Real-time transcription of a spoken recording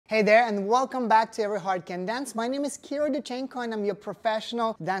Hey there, and welcome back to Every Heart Can Dance. My name is Kyryl Dudchenko and I'm your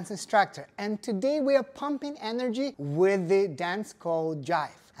professional dance instructor. And today we are pumping energy with the dance called Jive.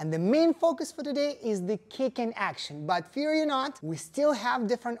 And the main focus for today is the kick in action. But fear you not, we still have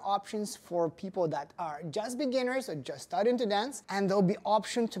different options for people that are just beginners or just starting to dance. And there'll be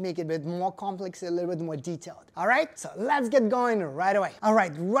options to make it a bit more complex, a little bit more detailed. All right, so let's get going right away. All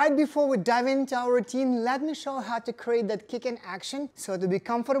right, right before we dive into our routine, let me show how to create that kick in action so to be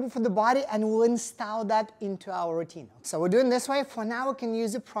comfortable for the body, and we'll install that into our routine. So we're doing this way. For now, we can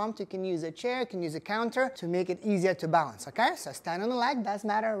use a prompt, you can use a chair, you can use a counter to make it easier to balance, okay? So stand on the leg, doesn't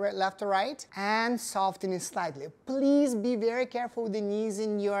matter left or right, and soften it slightly. Please be very careful with the knees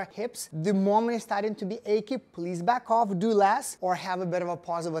in your hips. The moment it's starting to be achy, please back off, do less, or have a bit of a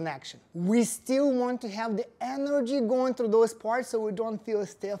pause of an action. We still want to have the energy going through those parts so we don't feel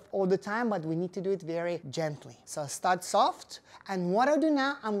stiff all the time, but we need to do it very gently. So start soft, and what I'll do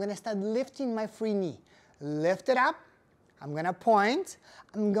now, I'm gonna start lifting my free knee. Lift it up, I'm gonna point,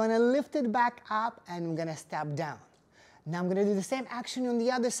 I'm gonna lift it back up, and I'm gonna step down. Now I'm gonna do the same action on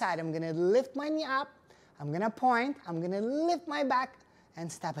the other side. I'm gonna lift my knee up, I'm gonna point, I'm gonna lift my back,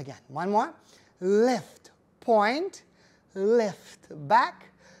 and step again. One more. Lift, point, lift,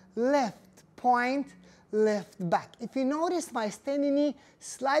 back, lift, point, lift, back. If you notice, my standing knee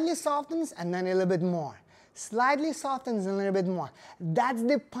slightly softens and then a little bit more. Slightly softens a little bit more. That's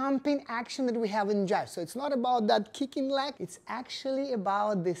the pumping action that we have in Jive. So it's not about that kicking leg, it's actually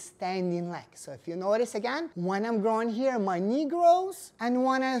about the standing leg. So if you notice again, when I'm growing here, my knee grows, and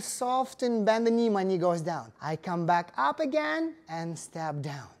when I soften, bend the knee, my knee goes down. I come back up again and step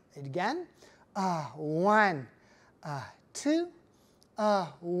down. Again, 1, 2,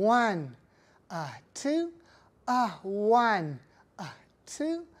 1, 2, 1,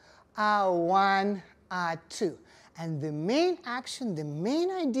 2, 1, 2. And the main action, the main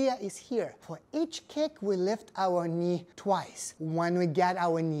idea is here. For each kick, we lift our knee twice. When we get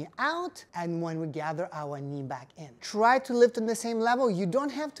our knee out and when we gather our knee back in. Try to lift on the same level. You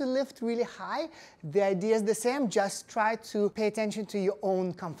don't have to lift really high. The idea is the same. Just try to pay attention to your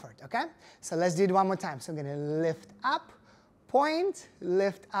own comfort, okay? So let's do it one more time. So I'm gonna lift up, point,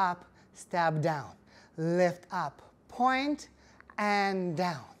 lift up, step down. Lift up, point, and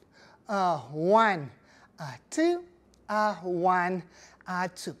down. 1, 2, 1,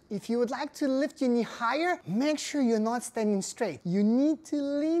 2. If you would like to lift your knee higher, make sure you're not standing straight. You need to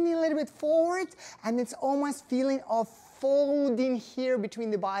lean a little bit forward, and it's almost feeling of folding here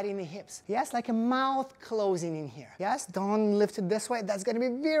between the body and the hips. Yes, like a mouth closing in here. Yes, don't lift it this way. That's gonna be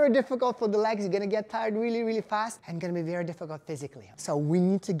very difficult for the legs. You're gonna get tired really, really fast and gonna be very difficult physically. So we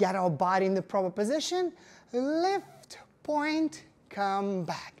need to get our body in the proper position. Lift, point, come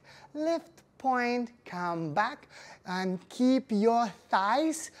back. Lift, point, come back, and keep your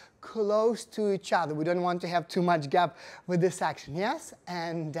thighs close to each other. We don't want to have too much gap with this action. Yes,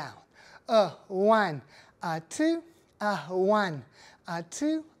 and down. 1, 2, 1,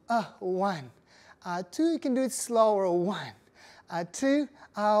 2, 1, 2. You can do it slower. 1, 2,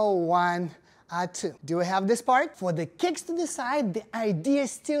 1, 2. Do we have this part? For the kicks to the side, the idea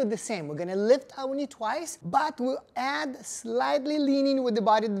is still the same. We're gonna lift our knee twice, but we'll add slightly leaning with the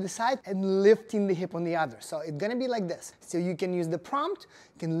body to the side and lifting the hip on the other. So it's gonna be like this. So you can use the prompt,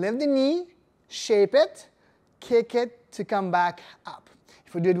 you can lift the knee, shape it, kick it to come back up.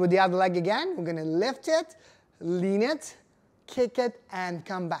 If we do it with the other leg again, we're gonna lift it, lean it, kick it, and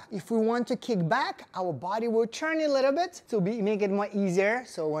come back. If we want to kick back, our body will turn a little bit to make it more easier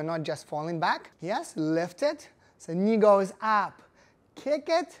so we're not just falling back. Yes, lift it. So knee goes up. Kick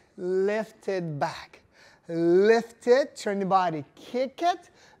it, lift it back. Lift it, turn the body, kick it,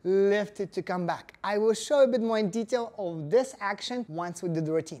 lift it to come back. I will show a bit more in detail of this action once we do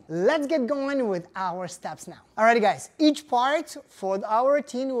the routine. Let's get going with our steps now. Alrighty guys, each part for our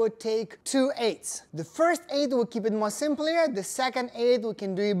routine will take 2 8s. The first 8 will keep it more simpler. The second 8 we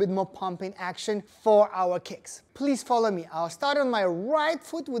can do a bit more pumping action for our kicks. Please follow me. I'll start on my right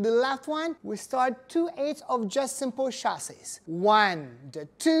foot with the left one. We start 2 8s of just simple chassis. 1,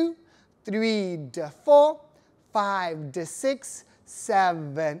 2, 3, 4, 5, 6,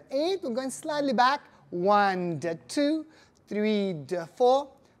 7, 8. We're going slightly back. 1, 2, 3, 4,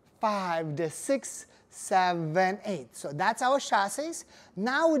 5, 6, 7, 8. So that's our chassis.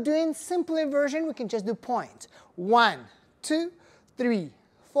 Now we're doing simpler version. We can just do point. 1, 2, 3,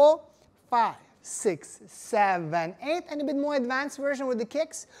 4, 5, 6, 7, 8. And a bit more advanced version with the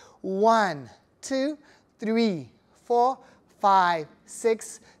kicks. 1, 2, 3, 4, 5,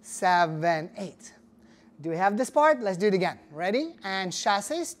 6, 7, 8. Do we have this part? Let's do it again. Ready? And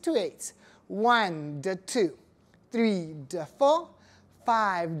chassis, 2 8s. 1, 2, 3, 4,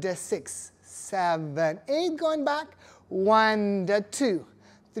 5, 6, 7, 8. Going back. 1, 2,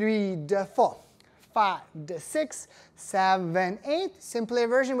 3, 4, 5, 6, 7, 8. Simpler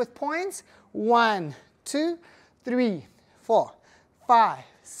version with points. 1, 2, 3, 4, 5,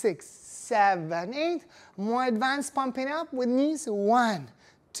 6, 7, 8. More advanced pumping up with knees. 1,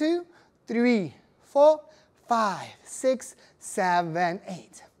 2, 3, 4, 5, 6, 7,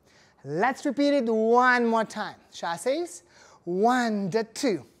 8. Let's repeat it one more time. Chassés. 1,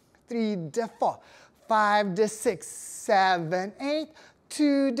 2, 3, 4, 5, 6, 7, 8.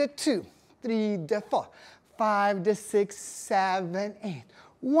 2, 2, 3, 4, 5, 6, 7, 8.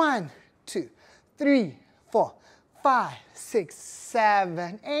 1, 2, 3, 4, 5, 6,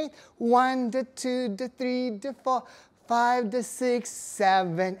 7, 8. 1, 2, 3, 4, 5, 6,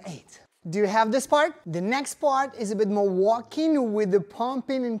 7, 8. Do you have this part? The next part is a bit more walking with the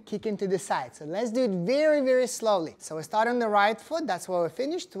pumping and kicking to the side. So let's do it very, very slowly. So we start on the right foot. That's where we're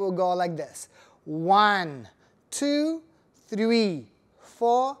finished. We'll go like this. 1, 2, 3,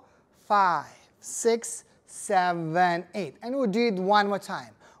 4, 5, 6, 7, 8. And we'll do it one more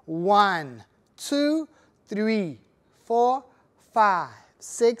time. 1, 2, 3, 4, 5,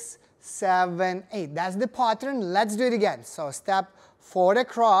 6, 7, 8. That's the pattern. Let's do it again. So step forward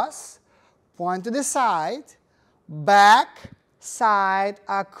across, point to the side, back, side,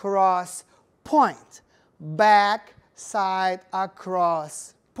 across, point. Back, side,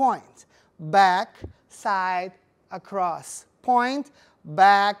 across, point. Back, side, across, point.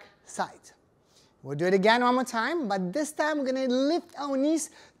 Back, side. We'll do it again one more time, but this time we're going to lift our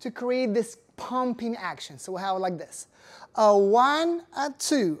knees to create this pumping action. So we'll have it like this. A 1, a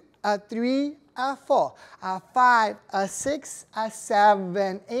 2, a 3, a 4, a 5, a 6, a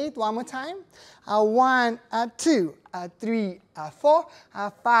 7, 8. One more time. A 1, a 2, a 3, a 4,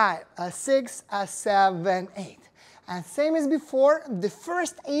 a 5, a 6, a 7, 8. And same as before, the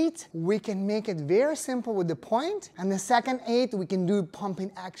first 8, we can make it very simple with the point. And the second 8, we can do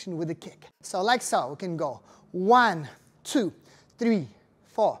pumping action with the kick. So like so, we can go 1, 2, 3,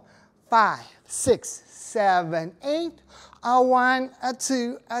 4, 5, 6, 7, 8. A 1, a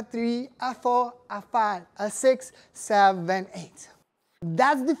 2, a 3, a 4, a 5, a 6, 7, 8.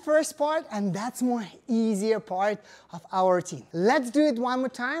 That's the first part, and that's more easier part of our routine. Let's do it one more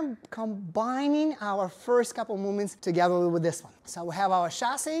time, combining our first couple movements together with this one. So we have our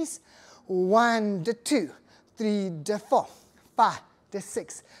chassés. 1, 2, 3, 4, 5,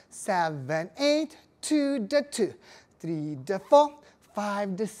 6, 7, 8. 2, 2, 3, 4,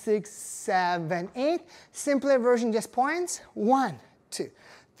 5, 6, 7, 8. Simpler version, just points. 1, 2,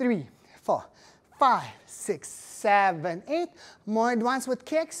 3, 4, 5, 6, 7, 8. More advanced with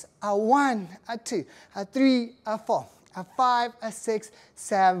kicks. A 1, a 2, a 3, a 4, a 5, a 6,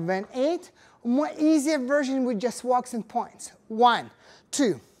 7, 8. More easier version with just walks and points. 1,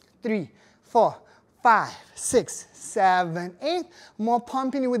 2, 3, 4, 5, 6, 7, 8. More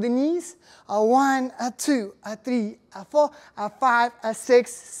pumping with the knees. A 1, a 2, a 3, a 4, a 5, a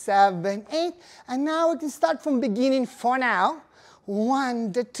 6, 7, 8. And now we can start from beginning for now.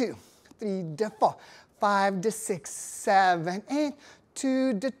 1, 2, 3, 4, 5, 6, 7, 8.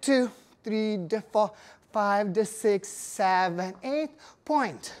 2, 2, 3, 4, 5, 6, 7, 8.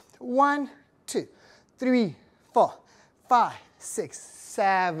 Point. 1, 2, 3, 4, 5, 6,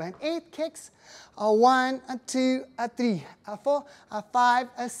 7, 8. Kicks. A 1, a 2, a 3, a 4, a 5,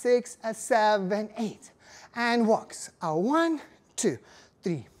 a 6, a 7, 8. And walks. A 1, 2,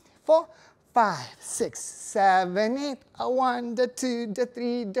 3, 4, 5, 6, 7, 8. A 1, the 2, the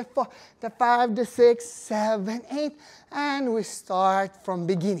 3, the 4, the 5, the 6, 7, 8. And we start from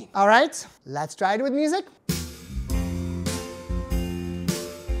beginning. All right? Let's try it with music.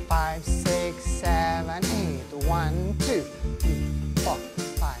 5, 6, 7, 8. 1, 2, 3, 4,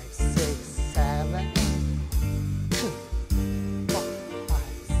 5, 6, 7, 8. 2, 4, 5,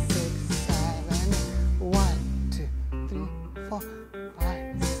 6, 7, 8. 1, 2, 3, 4,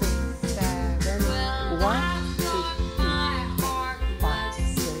 5, 6, 7, 8. 1, 2, 3,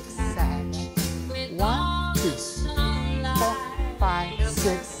 4, 5,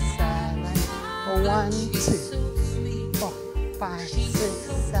 6, 7, 8. 1, 2, 4, 5, 6, 7, 8. 1, 2, 4, 5, 6,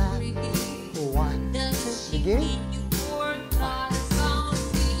 7, 1, 2, begin. 5, 6, 1, 2, 4,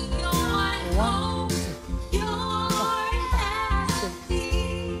 5,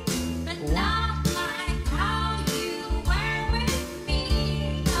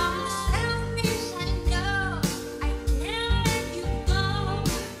 6, 1.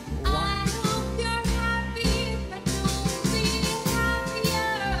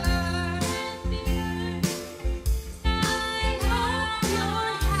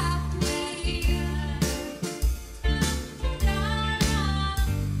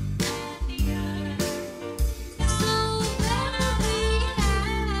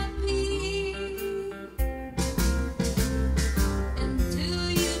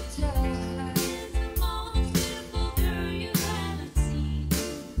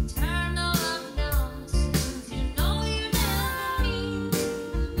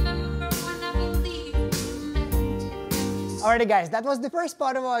 Alrighty guys, that was the first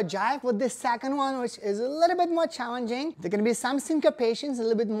part of our jive. With the second one, which is a little bit more challenging, there are going to be some syncopations, a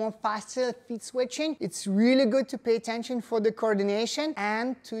little bit more faster feet switching. It's really good to pay attention for the coordination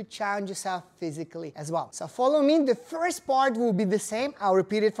and to challenge yourself physically as well. So follow me. The first part will be the same. I'll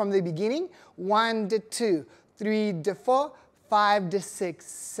repeat it from the beginning. 1 to 2, 3 to 4, 5 to 6,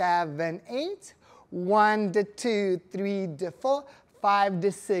 7, 8. 1 to 2, 3 to 4, 5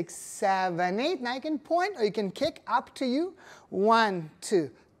 to 6, 7, 8. Now you can point or you can kick, up to you. 1,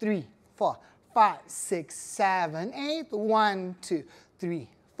 2, 3, 4, 5, 6, 7, 8. 1, 2, 3,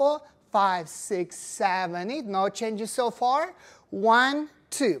 4, 5, 6, 7, 8. No changes so far. 1,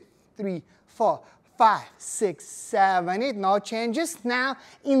 2, 3, 4, 5, 6, 7, 8. No changes. Now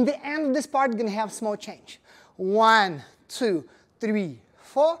in the end of this part, you're going to have small change. 1, 2, 3,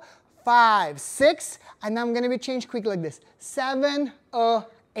 4, 5, 6, and I'm going to be changed quick like this. 7,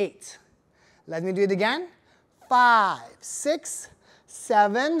 8. Let me do it again. 5, 6,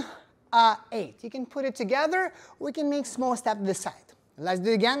 7, 8. You can put it together. We can make small steps this side. Let's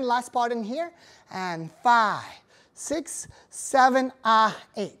do it again. Last part in here. And 5, 6, 7,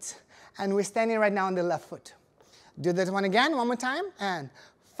 8. And we're standing right now on the left foot. Do this one again, one more time. And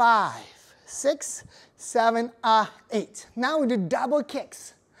 5, 6, 7, 8. Now we do double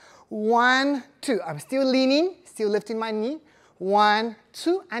kicks. 1, 2. I'm still leaning, still lifting my knee. 1,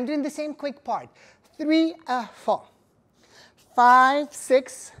 2. I'm doing the same quick part. 3, 4. 5,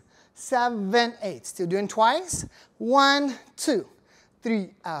 6, 7, 8. Still doing twice. 1, 2, 3,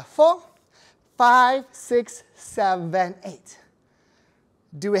 4. 5, 6, 7, 8.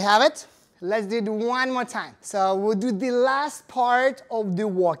 Do we have it? Let's do it one more time. So we'll do the last part of the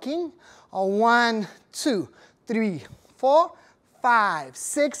walking. 1, 2, 3, 4. 5,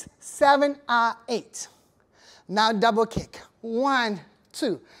 6, 7, 8. Now double kick. 1,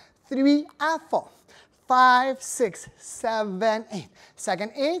 2, 3, 4. 5, 6, 7, 8.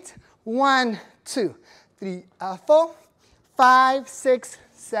 Second 8. 1, 2, 3, 4. 5, 6,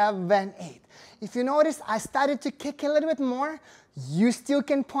 7, 8. If you notice, I started to kick a little bit more. You still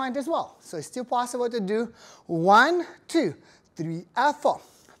can point as well. So it's still possible to do 1, 2, 3, 4.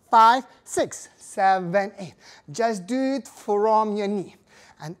 5, 6, 7, 8. Just do it from your knee.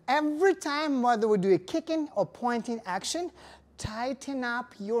 And every time, whether we do a kicking or pointing action, tighten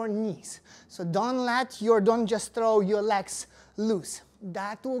up your knees. So don't just throw your legs loose.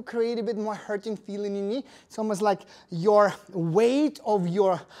 That will create a bit more hurting feeling in your knee. It's almost like your weight of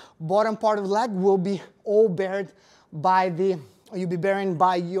your bottom part of the leg will be all bared by you'll be bearing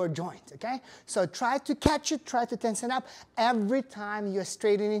by your joint, okay? So try to catch it, try to tension up. Every time you're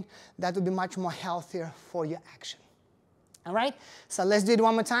straightening, that will be much more healthier for your action. All right? So let's do it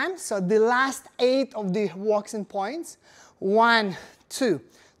one more time. So the last 8 of the walks and points. 1, 2,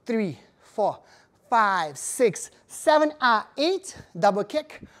 3, 4, 5, 6, 7, 8. Double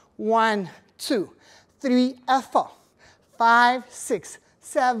kick. 1, 2, 3, 4, 5, 6,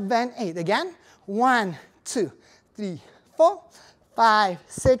 7, 8. Again. 1, 2, 3, 4, 5,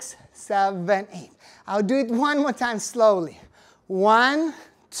 6, 7, 8. I'll do it one more time slowly. 1,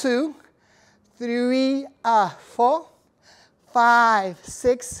 2, 3, 4, 5,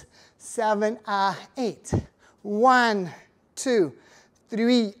 6, 7, 8. 1, 2,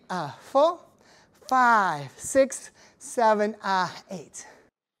 3, 4, 5, 6, 7, 8.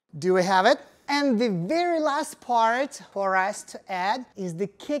 Do we have it? And the very last part for us to add is the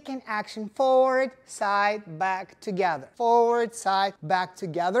kick in action. Forward, side, back, together. Forward, side, back,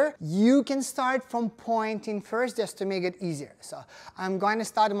 together. You can start from pointing first just to make it easier. So I'm going to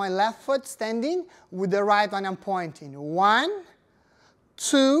start with my left foot standing. With the right one I'm pointing. 1,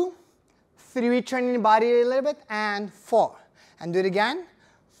 2, 3, turning the body a little bit, and 4. And do it again.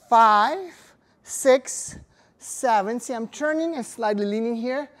 5, 6, 7. See, I'm turning and slightly leaning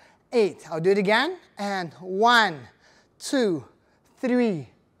here. 8. I'll do it again. And 1, 2, 3,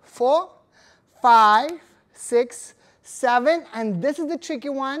 4, 5, 6, 7. And this is the tricky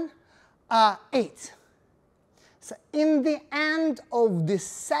one. 8. So in the end of the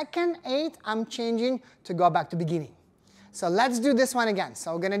second 8, I'm changing to go back to beginning. So let's do this one again.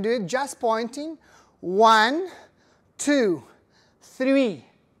 So we're going to do it just pointing. 1, 2, 3,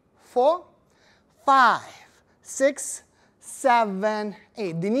 4, 5, 6, 7,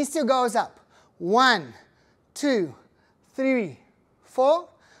 8. The knee still goes up. 1, 2, 3, 4,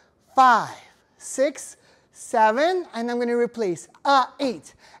 5, 6, 7, and I'm going to replace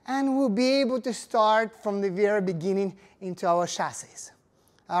 8. And we'll be able to start from the very beginning into our chassis.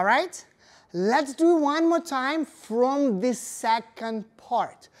 All right? Let's do one more time from the second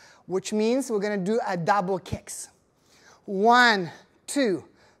part, which means we're going to do a double kicks. 1, 2,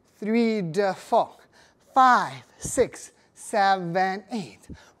 3, 4, 5, 6, 7, 8.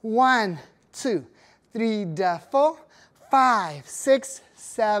 1, 2, 3, 4, 5, 6,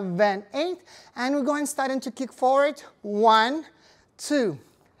 7, 8. And we're going starting to kick forward. 1, 2,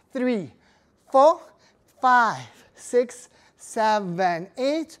 3, 4, 5, 6, 7,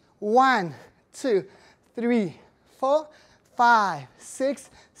 8. 1, 2, 3, 4, 5, 6,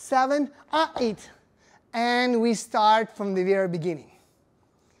 7, 8. And we start from the very beginning.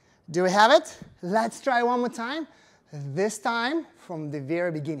 Do we have it? Let's try one more time. This time from the very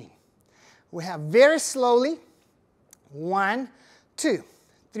beginning. We have very slowly. 1, 2,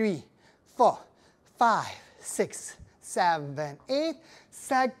 3, 4, 5, 6, 7, 8.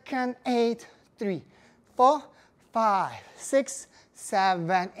 Second 8, 3, 4, 5, 6,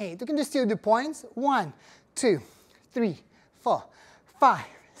 7, 8. You can just do the points. 1, 2, 3, 4, 5,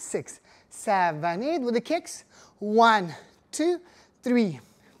 6, 7, 8. With the kicks. 1, 2, 3,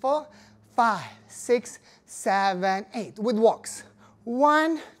 4, 5, 6, 7, 8. With walks.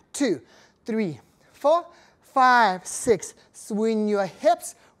 1, 2, 3, 4, 5, 6. Swing your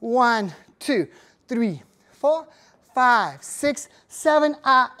hips. 1, 2, 3, 4, 5, 6, 7,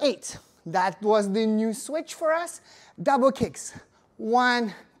 8. That was the new switch for us. Double kicks.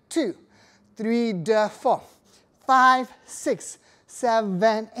 1, 2, 3, 4, 5, 6,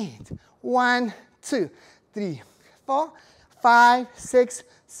 7, 8. 1, 2, 3, 4, 5, 6,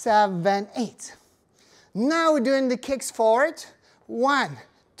 7, 8. Now we're doing the kicks forward. 1,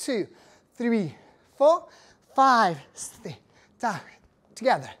 2, 3, 4, 5, stay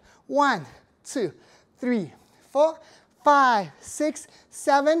together. 1, 2, 3, 4, 5, 6,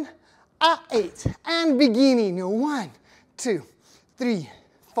 7, 8. And beginning. 1, 2, 3,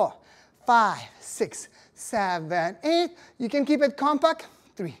 4, 5, 6, 7, 8. You can keep it compact.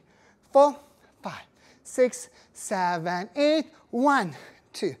 3, 4, 5, 6, 7, 8. 1,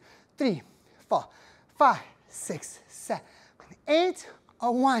 2, 3, 4, 5, 6, 7, 8.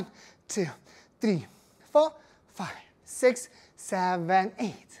 1, 2, 3, 4, 5, 6, 7,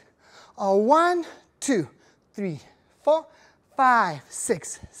 8. 1, 2, 3, 4, 5,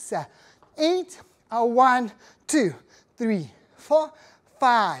 6, 7, 8. 1, 2, 3, 4,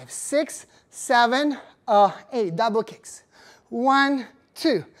 5, 6, 7, 8. Double kicks. 1,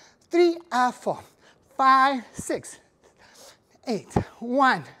 2, 3, 4, 5, 6, 8.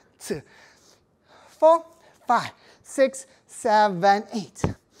 1, 2, 4, 5, 6, 7, 8.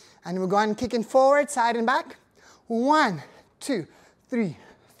 And we're going kicking forward, side and back. 1, 2, 3,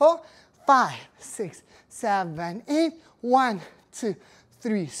 4, 5, 6, 7, 8. 1, 2,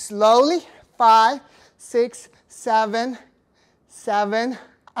 3. Slowly. 5, 6, 7, 7,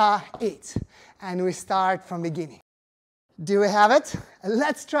 8. And we start from beginning. Do we have it?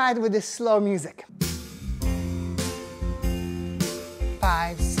 Let's try it with the slow music.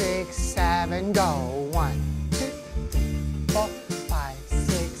 5, 6, 7, go. 1, 2, 3, 4, 5,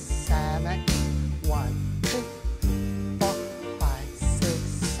 6, 7, 1, 2, 4, 5, 6,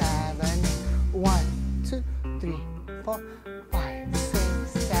 7, 1, 2, 3, 4, 5,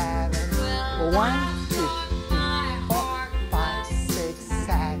 6, 7, 1, 2, 3, 4, 5, 6,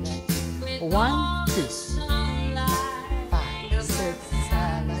 7, 1, 2, 5, 6,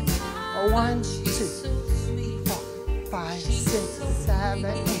 7, 1, 2, 5, 6, 7,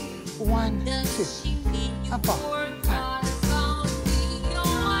 8. 1, 2, 4, 5.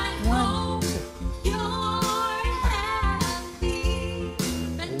 1, 2,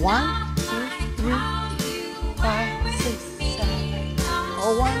 1, 2, 3, 5, 6, 7.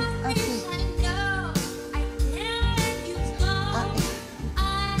 1, 2, 8.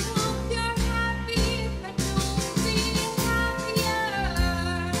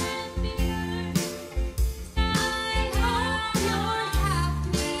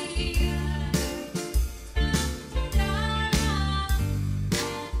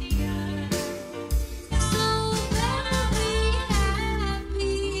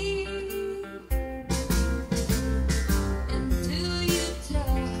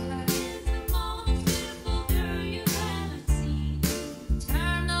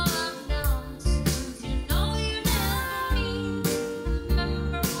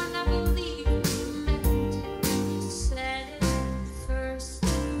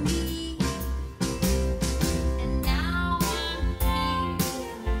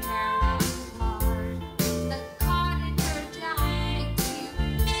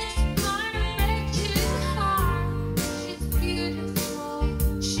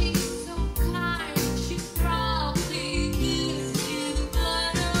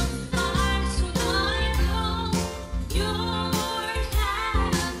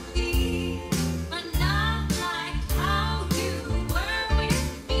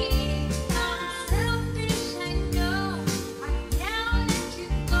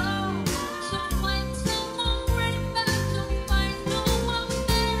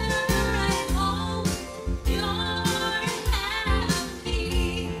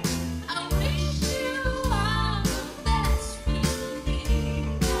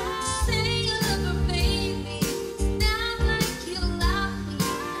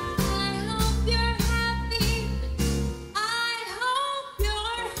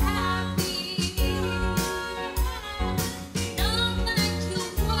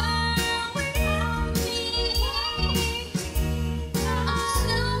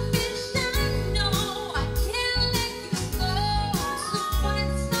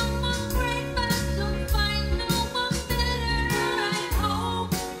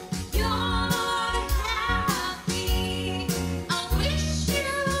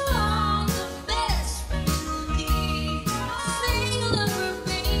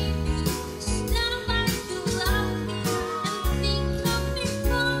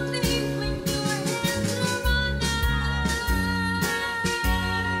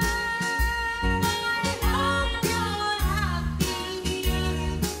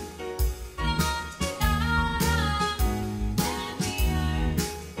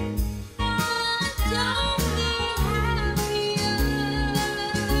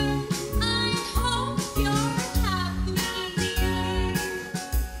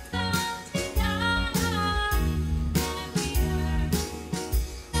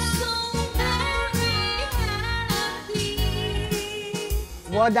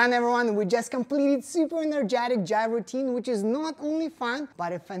 Well done, everyone. We just completed super energetic Jive routine, which is not only fun,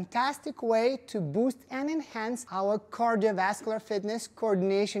 but a fantastic way to boost and enhance our cardiovascular fitness,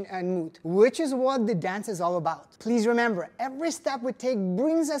 coordination, and mood, which is what the dance is all about. Please remember, every step we take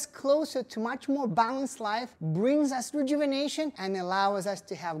brings us closer to much more balanced life, brings us rejuvenation, and allows us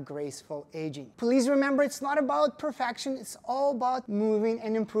to have graceful aging. Please remember, it's not about perfection, it's all about moving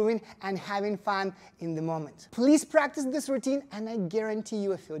and improving and having fun in the moment. Please practice this routine, and I guarantee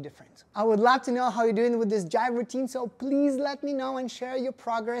you will feel different. I would love to know how you're doing with this Jive routine, so please let me know and share your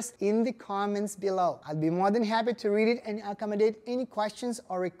progress in the comments below. I'll be more than happy to read it and accommodate any questions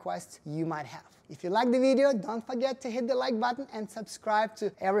or requests you might have. If you like the video, don't forget to hit the like button and subscribe to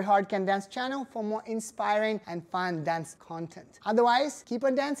Every Heart Can Dance channel for more inspiring and fun dance content. Otherwise, keep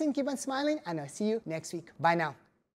on dancing, keep on smiling, and I'll see you next week. Bye now.